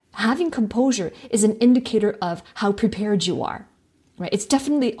having composure is an indicator of how prepared you are. Right? It's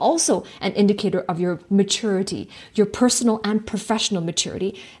definitely also an indicator of your maturity, your personal and professional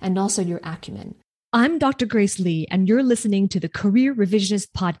maturity, and also your acumen. I'm Dr. Grace Lee, and you're listening to the Career Revisionist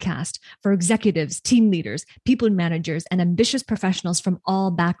podcast for executives, team leaders, people managers, and ambitious professionals from all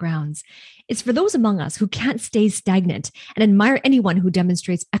backgrounds. It's for those among us who can't stay stagnant and admire anyone who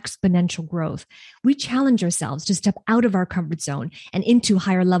demonstrates exponential growth. We challenge ourselves to step out of our comfort zone and into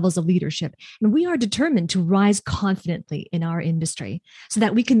higher levels of leadership, and we are determined to rise confidently in our industry so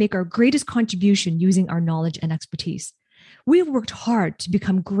that we can make our greatest contribution using our knowledge and expertise. We have worked hard to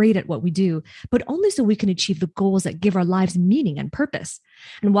become great at what we do, but only so we can achieve the goals that give our lives meaning and purpose.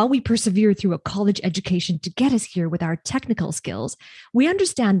 And while we persevere through a college education to get us here with our technical skills, we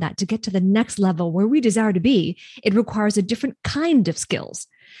understand that to get to the next level where we desire to be, it requires a different kind of skills.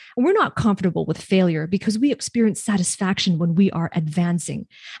 And we're not comfortable with failure because we experience satisfaction when we are advancing.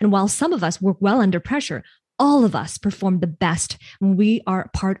 And while some of us work well under pressure, all of us perform the best when we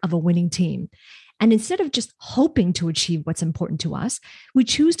are part of a winning team. And instead of just hoping to achieve what's important to us, we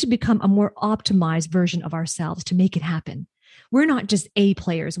choose to become a more optimized version of ourselves to make it happen. We're not just A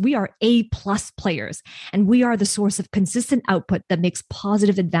players, we are A+ players, and we are the source of consistent output that makes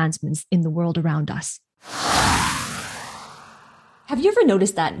positive advancements in the world around us. Have you ever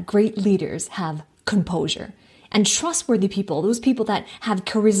noticed that great leaders have composure? And trustworthy people, those people that have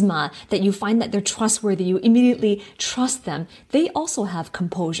charisma, that you find that they're trustworthy, you immediately trust them, they also have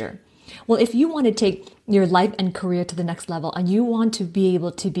composure. Well, if you want to take your life and career to the next level and you want to be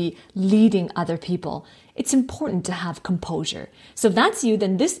able to be leading other people, it's important to have composure. So if that's you,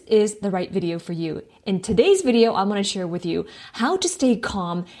 then this is the right video for you. In today's video, I want to share with you how to stay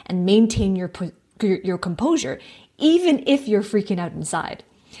calm and maintain your composure, even if you're freaking out inside.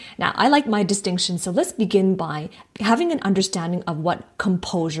 Now, I like my distinction, so let's begin by having an understanding of what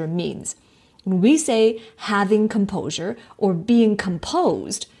composure means. When we say having composure or being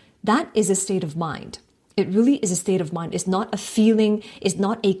composed, that is a state of mind. It really is a state of mind. It's not a feeling. It's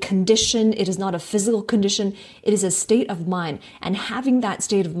not a condition. It is not a physical condition. It is a state of mind. And having that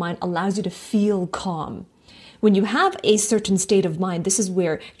state of mind allows you to feel calm. When you have a certain state of mind, this is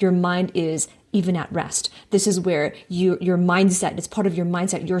where your mind is even at rest. This is where your mindset, it's part of your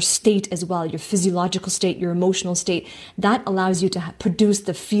mindset, your state as well, your physiological state, your emotional state, that allows you to produce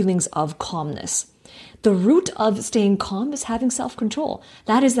the feelings of calmness. The root of staying calm is having self-control.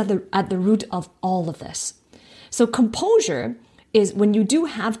 That is at the root of all of this. So composure is when you do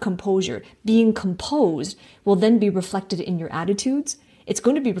have composure, being composed will then be reflected in your attitudes. It's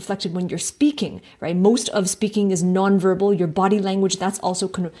going to be reflected when you're speaking, right? Most of speaking is nonverbal. Your body language, that's also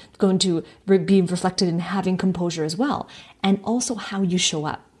going to be reflected in having composure as well. And also how you show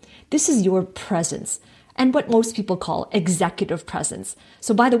up. This is your presence. And what most people call executive presence.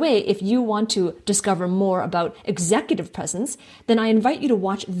 So by the way, if you want to discover more about executive presence, then I invite you to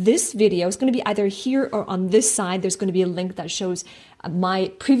watch this video. It's going to be either here or on this side. There's going to be a link that shows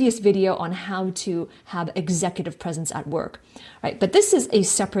my previous video on how to have executive presence at work, right? But this is a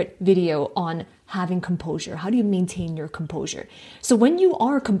separate video on having composure. How do you maintain your composure? So when you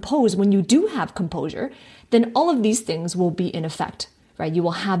are composed, when you do have composure, then all of these things will be in effect. Right? You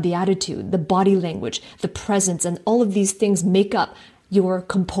will have the attitude, the body language, the presence, and all of these things make up your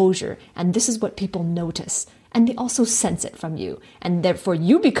composure. And this is what people notice. And they also sense it from you. And therefore,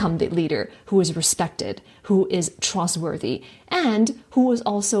 you become the leader who is respected, who is trustworthy, and who is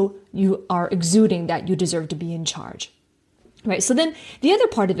also, you are exuding that you deserve to be in charge. Right? So then the other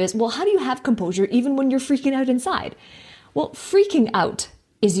part of it is, well, how do you have composure even when you're freaking out inside? Well, freaking out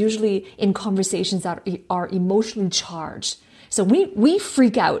is usually in conversations that are emotionally charged. So we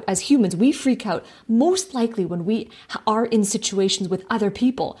freak out as humans. We freak out most likely when we are in situations with other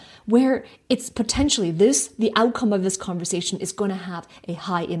people where it's potentially the outcome of this conversation is going to have a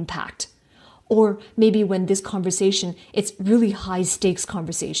high impact. Or maybe when this conversation, it's really high stakes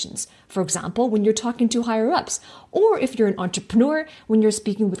conversations. For example, when you're talking to higher ups, or if you're an entrepreneur, when you're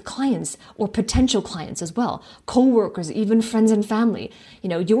speaking with clients or potential clients as well, co-workers, even friends and family,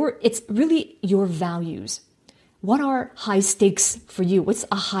 it's really your values. What are high stakes for you? What's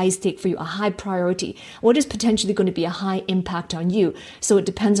a high stake for you? A high priority? What is potentially going to be a high impact on you? So it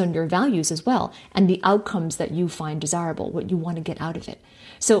depends on your values as well and the outcomes that you find desirable, what you want to get out of it.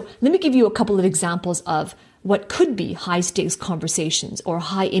 So let me give you a couple of examples of what could be high stakes conversations or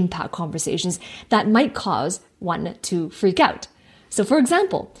high impact conversations that might cause one to freak out. So for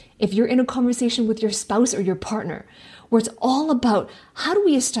example, if you're in a conversation with your spouse or your partner, where it's all about how do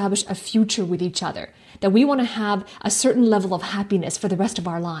we establish a future with each other, that we want to have a certain level of happiness for the rest of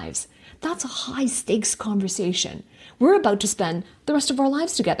our lives. that's a high stakes conversation. We're about to spend the rest of our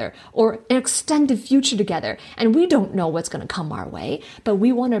lives together or an extended future together, and we don't know what's going to come our way, but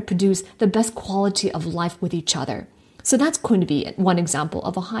we want to produce the best quality of life with each other. So that's going to be one example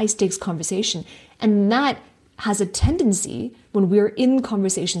of a high stakes conversation. And that has a tendency, when we're in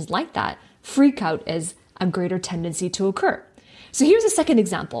conversations like that, freak out is a greater tendency to occur. So here's a second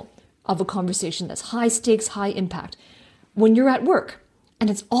example of a conversation that's high stakes, high impact. When you're at work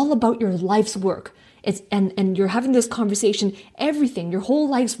and it's all about your life's work, and you're having this conversation, everything, your whole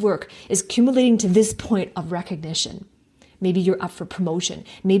life's work is accumulating to this point of recognition. Maybe you're up for promotion.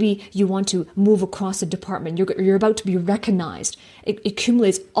 Maybe you want to move across a department. You're about to be recognized. It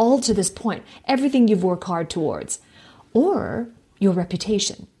accumulates all to this point, everything you've worked hard towards. Or your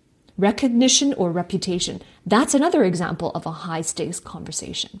reputation. Recognition or reputation. That's another example of a high stakes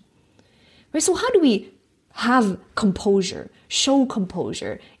conversation. Right? So how do we have composure, show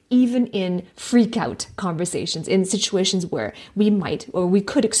composure, even in freak out conversations, in situations where we might or we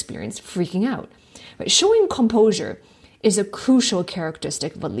could experience freaking out? Right? Showing composure is a crucial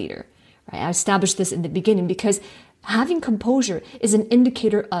characteristic of a leader. Right? I established this in the beginning because having composure is an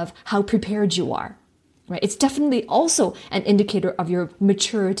indicator of how prepared you are. Right? It's definitely also an indicator of your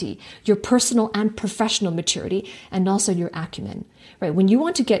maturity, your personal and professional maturity, and also your acumen. Right? When you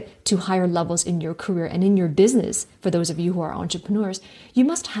want to get to higher levels in your career and in your business, for those of you who are entrepreneurs, you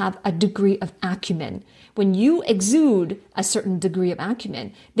must have a degree of acumen. When you exude a certain degree of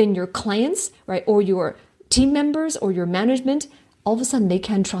acumen, then your clients, right, or your team members or your management, all of a sudden they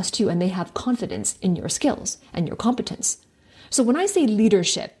can trust you and they have confidence in your skills and your competence. So when I say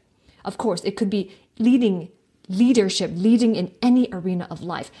leadership, of course, it could be leading in any arena of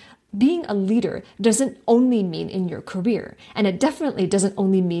life. Being a leader doesn't only mean in your career, and it definitely doesn't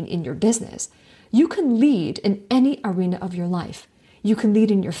only mean in your business. You can lead in any arena of your life. You can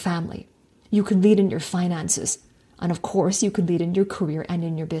lead in your family. You can lead in your finances. And of course, you can lead in your career and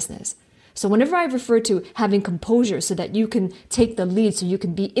in your business. So whenever I refer to having composure so that you can take the lead, so you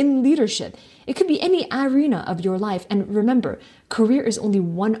can be in leadership, it could be any arena of your life. And remember, career is only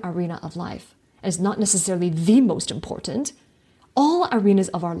one arena of life. It's not necessarily the most important. All arenas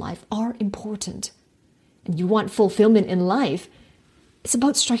of our life are important. And you want fulfillment in life, it's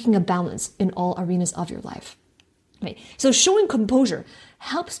about striking a balance in all arenas of your life. Right? So showing composure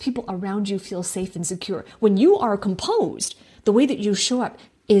helps people around you feel safe and secure. When you are composed, the way that you show up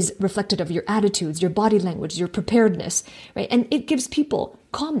is reflected of your attitudes, your body language, your preparedness, right? And it gives people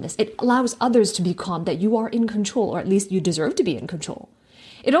calmness. It allows others to be calm, that you are in control, or at least you deserve to be in control.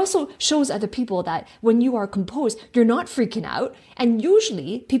 It also shows other people that when you are composed, you're not freaking out. And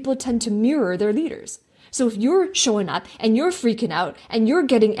usually people tend to mirror their leaders. So if you're showing up and you're freaking out and you're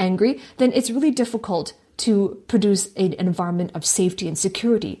getting angry, then it's really difficult to produce an environment of safety and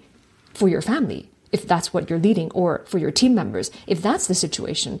security for your family, if that's what you're leading, or for your team members, if that's the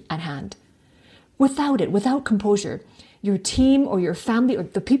situation at hand. Without composure, your team or your family or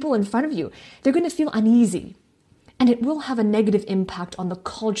the people in front of you, they're going to feel uneasy. And it will have a negative impact on the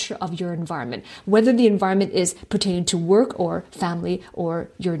culture of your environment, whether the environment is pertaining to work or family or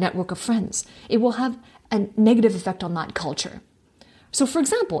your network of friends. It will have a negative effect on that culture. So for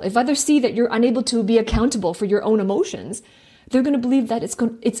example, if others see that you're unable to be accountable for your own emotions, they're going to believe that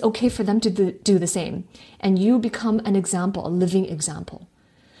it's okay for them to do the same. And you become an example, a living example.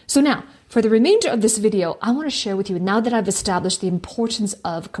 So now, for the remainder of this video, I want to share with you, now that I've established the importance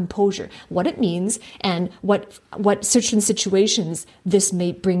of composure, what it means, and what certain situations this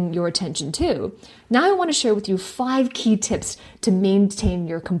may bring your attention to. Now I want to share with you 5 key tips to maintain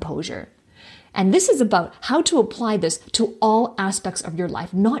your composure. And this is about how to apply this to all aspects of your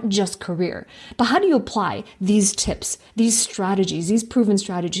life, not just career. But how do you apply these tips, these strategies, these proven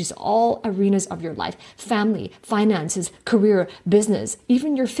strategies, to all arenas of your life, family, finances, career, business,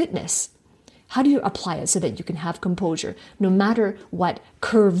 even your fitness? How do you apply it so that you can have composure no matter what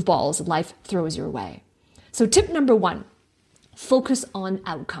curveballs life throws your way? So tip number 1, focus on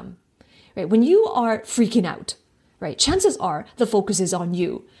outcome. Right? When you are freaking out, right, chances are the focus is on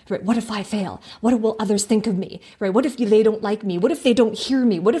you. Right? What if I fail? What will others think of me? Right? What if they don't like me? What if they don't hear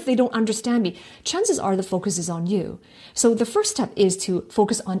me? What if they don't understand me? Chances are the focus is on you. So the first step is to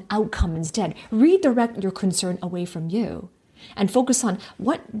focus on outcome instead. Redirect your concern away from you and focus on,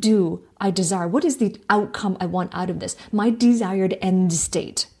 what do I desire? What is the outcome I want out of this? My desired end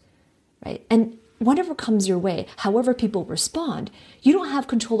state, right? And whatever comes your way, however people respond, you don't have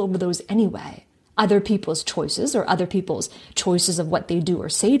control over those anyway. Other people's choices or other people's choices of what they do or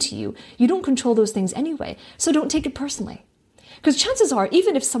say to you, you don't control those things anyway. So don't take it personally. Because chances are,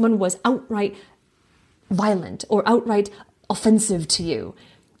 even if someone was outright violent or outright offensive to you,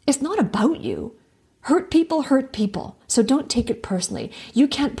 It's not about you. Hurt people. So don't take it personally. You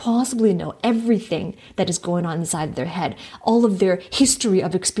can't possibly know everything that is going on inside of their head, all of their history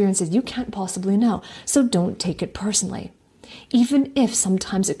of experiences. You can't possibly know. So don't take it personally. Even if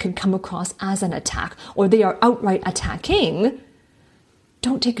sometimes it can come across as an attack or they are outright attacking,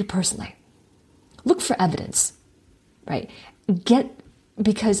 don't take it personally. Look for evidence, right?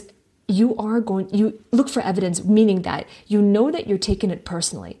 Because you look for evidence, meaning that you know that you're taking it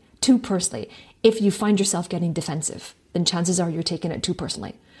personally, too personally. If you find yourself getting defensive, then chances are you're taking it too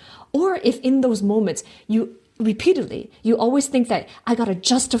personally. Or if in those moments you always think that I got to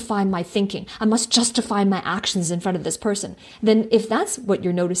justify my thinking, I must justify my actions in front of this person, then if that's what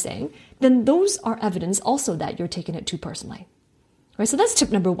you're noticing, then those are evidence also that you're taking it too personally. Right? So that's tip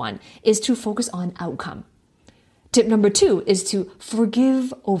number 1, is to focus on outcome. Tip number 2 is to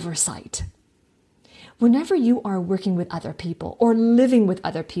forgive oversight. Whenever you are working with other people or living with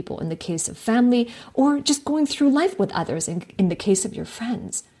other people in the case of family, or just going through life with others in the case of your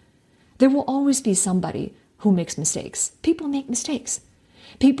friends, there will always be somebody who makes mistakes. People make mistakes.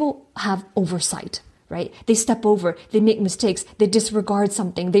 People have oversight, right? They step over, they make mistakes, they disregard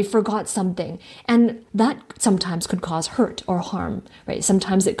something, they forgot something. And that sometimes could cause hurt or harm, right?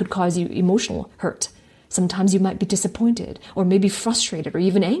 Sometimes it could cause you emotional hurt. Sometimes you might be disappointed or maybe frustrated or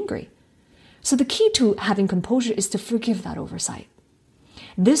even angry. So the key to having composure is to forgive that oversight.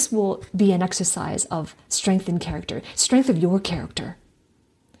 This will be an exercise of strength in character, strength of your character.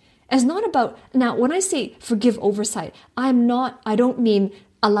 It's not about, now when I say forgive oversight, I don't mean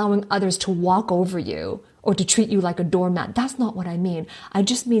allowing others to walk over you or to treat you like a doormat. That's not what I mean. I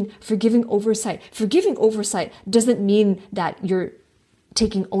just mean forgiving oversight. Forgiving oversight doesn't mean that you're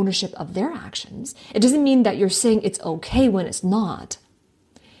taking ownership of their actions. It doesn't mean that you're saying it's okay when it's not.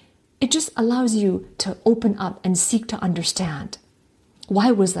 It just allows you to open up and seek to understand.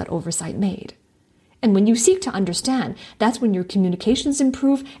 Why was that oversight made? And when you seek to understand, that's when your communications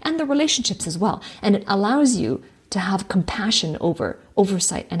improve and the relationships as well. And it allows you to have compassion over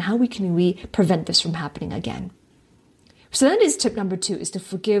oversight and how can we prevent this from happening again. So that is tip number 2, is to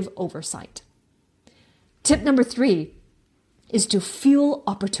forgive oversight. Tip number 3 is to fuel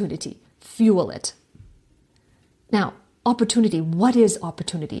opportunity. Fuel it. Now, opportunity, what is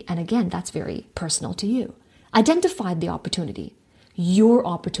opportunity? And again, that's very personal to you. Identify the opportunity, your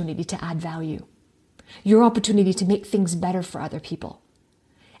opportunity to add value, your opportunity to make things better for other people.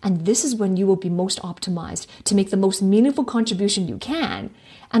 And this is when you will be most optimized to make the most meaningful contribution you can,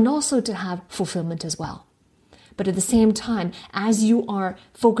 and also to have fulfillment as well. But at the same time, as you are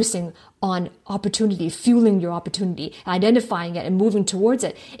focusing on opportunity, fueling your opportunity, identifying it and moving towards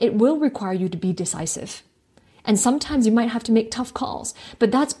it, it will require you to be decisive. And sometimes you might have to make tough calls,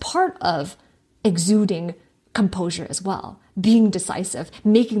 but that's part of exuding composure as well. Being decisive,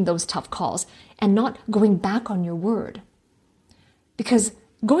 making those tough calls, and not going back on your word. Because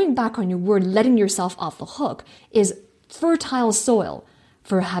going back on your word, letting yourself off the hook, is fertile soil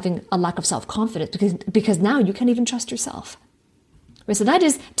for having a lack of self-confidence, because now you can't even trust yourself. Right, so that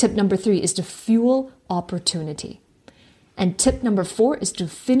is tip number 3, is to fuel opportunity. And tip number 4 is to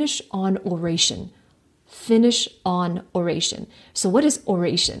finish on oration. Finish on oration. So what is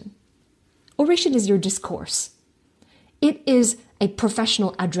oration? Oration is your discourse. It is a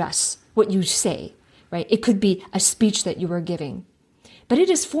professional address, what you say, right? It could be a speech that you are giving. But it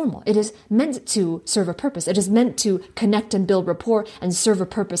is formal. It is meant to serve a purpose. It is meant to connect and build rapport and serve a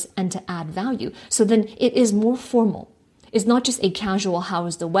purpose and to add value. So then it is more formal. It's not just a casual, how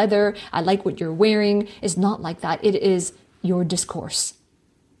is the weather? I like what you're wearing. It's not like that. It is your discourse.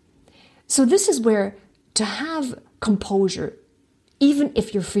 So this is where to have composure, even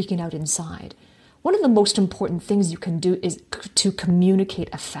if you're freaking out inside, one of the most important things you can do is to communicate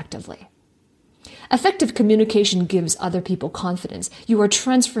effectively. Effective communication gives other people confidence. You are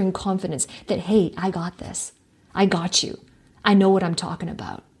transferring confidence that, hey, I got this. I got you. I know what I'm talking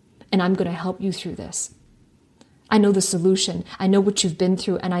about. And I'm going to help you through this. I know the solution. I know what you've been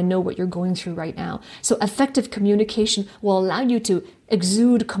through, and I know what you're going through right now. So effective communication will allow you to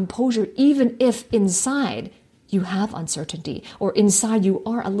exude composure, even if inside you have uncertainty, or inside you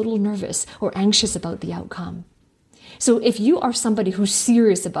are a little nervous or anxious about the outcome. So if you are somebody who's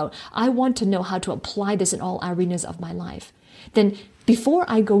serious about, I want to know how to apply this in all arenas of my life, then before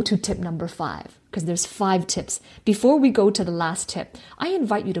I go to tip number 5, because there's 5 tips, before we go to the last tip, I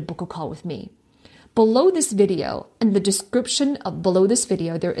invite you to book a call with me. Below this video, in the description of below this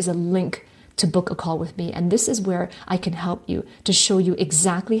video, there is a link to book a call with me. And this is where I can help you to show you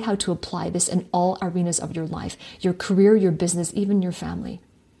exactly how to apply this in all arenas of your life, your career, your business, even your family.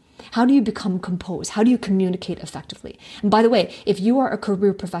 How do you become composed? How do you communicate effectively? And by the way, if you are a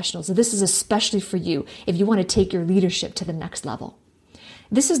career professional, so this is especially for you if you want to take your leadership to the next level.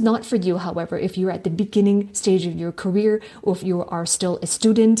 This is not for you, however, if you're at the beginning stage of your career, or if you are still a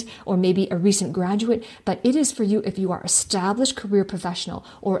student, or maybe a recent graduate, but it is for you if you are an established career professional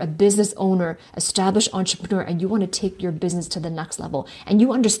or a business owner, established entrepreneur, and you want to take your business to the next level, and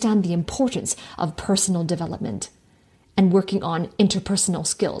you understand the importance of personal development and working on interpersonal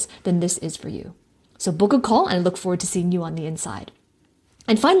skills, then this is for you. So book a call, and I look forward to seeing you on the inside.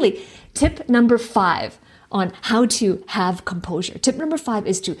 And finally, tip number 5 on how to have composure. Tip number 5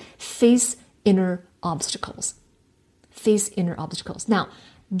 is to face inner obstacles. Face inner obstacles. Now,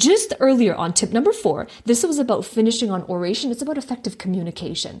 just earlier on tip number 4, this was about finishing on oration. It's about effective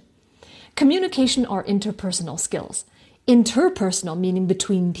communication. Communication are interpersonal skills. Interpersonal meaning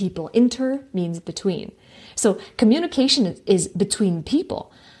between people. Inter means between. So communication is between people.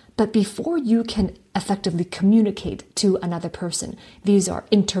 But before you can effectively communicate to another person, these are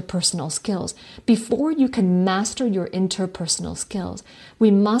interpersonal skills. Before you can master your interpersonal skills,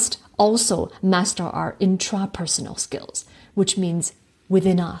 we must also master our intrapersonal skills, which means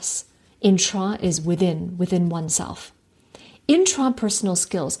within us. Intra is within oneself. Intrapersonal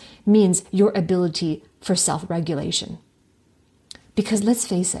skills means your ability for self-regulation. Because let's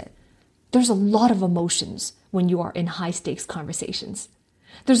face it, there's a lot of emotions when you are in high-stakes conversations.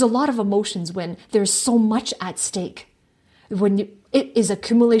 There's a lot of emotions when there's so much at stake. When it is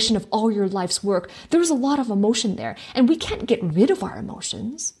accumulation of all your life's work, there's a lot of emotion there. And we can't get rid of our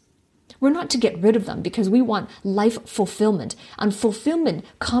emotions. We're not to get rid of them because we want life fulfillment. And fulfillment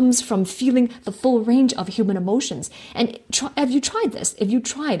comes from feeling the full range of human emotions. And have you tried this? If you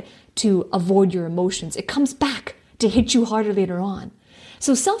tried to avoid your emotions, it comes back to hit you harder later on.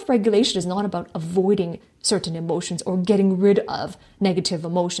 So self-regulation is not about avoiding certain emotions or getting rid of negative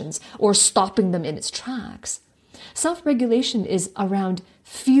emotions or stopping them in its tracks. Self-regulation is around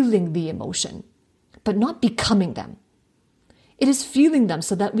feeling the emotion, but not becoming them. It is feeling them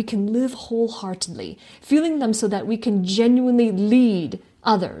so that we can live wholeheartedly, feeling them so that we can genuinely lead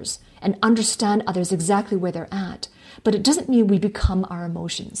others and understand others exactly where they're at. But it doesn't mean we become our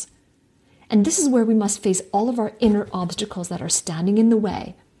emotions. And this is where we must face all of our inner obstacles that are standing in the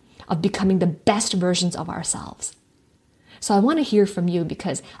way of becoming the best versions of ourselves. So I want to hear from you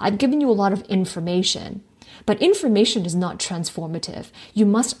because I've given you a lot of information, but information is not transformative. You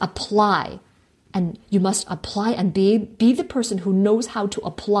must apply and be the person who knows how to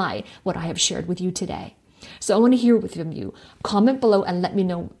apply what I have shared with you today. So I want to hear from you. Comment below and let me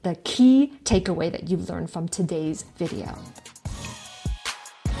know the key takeaway that you've learned from today's video.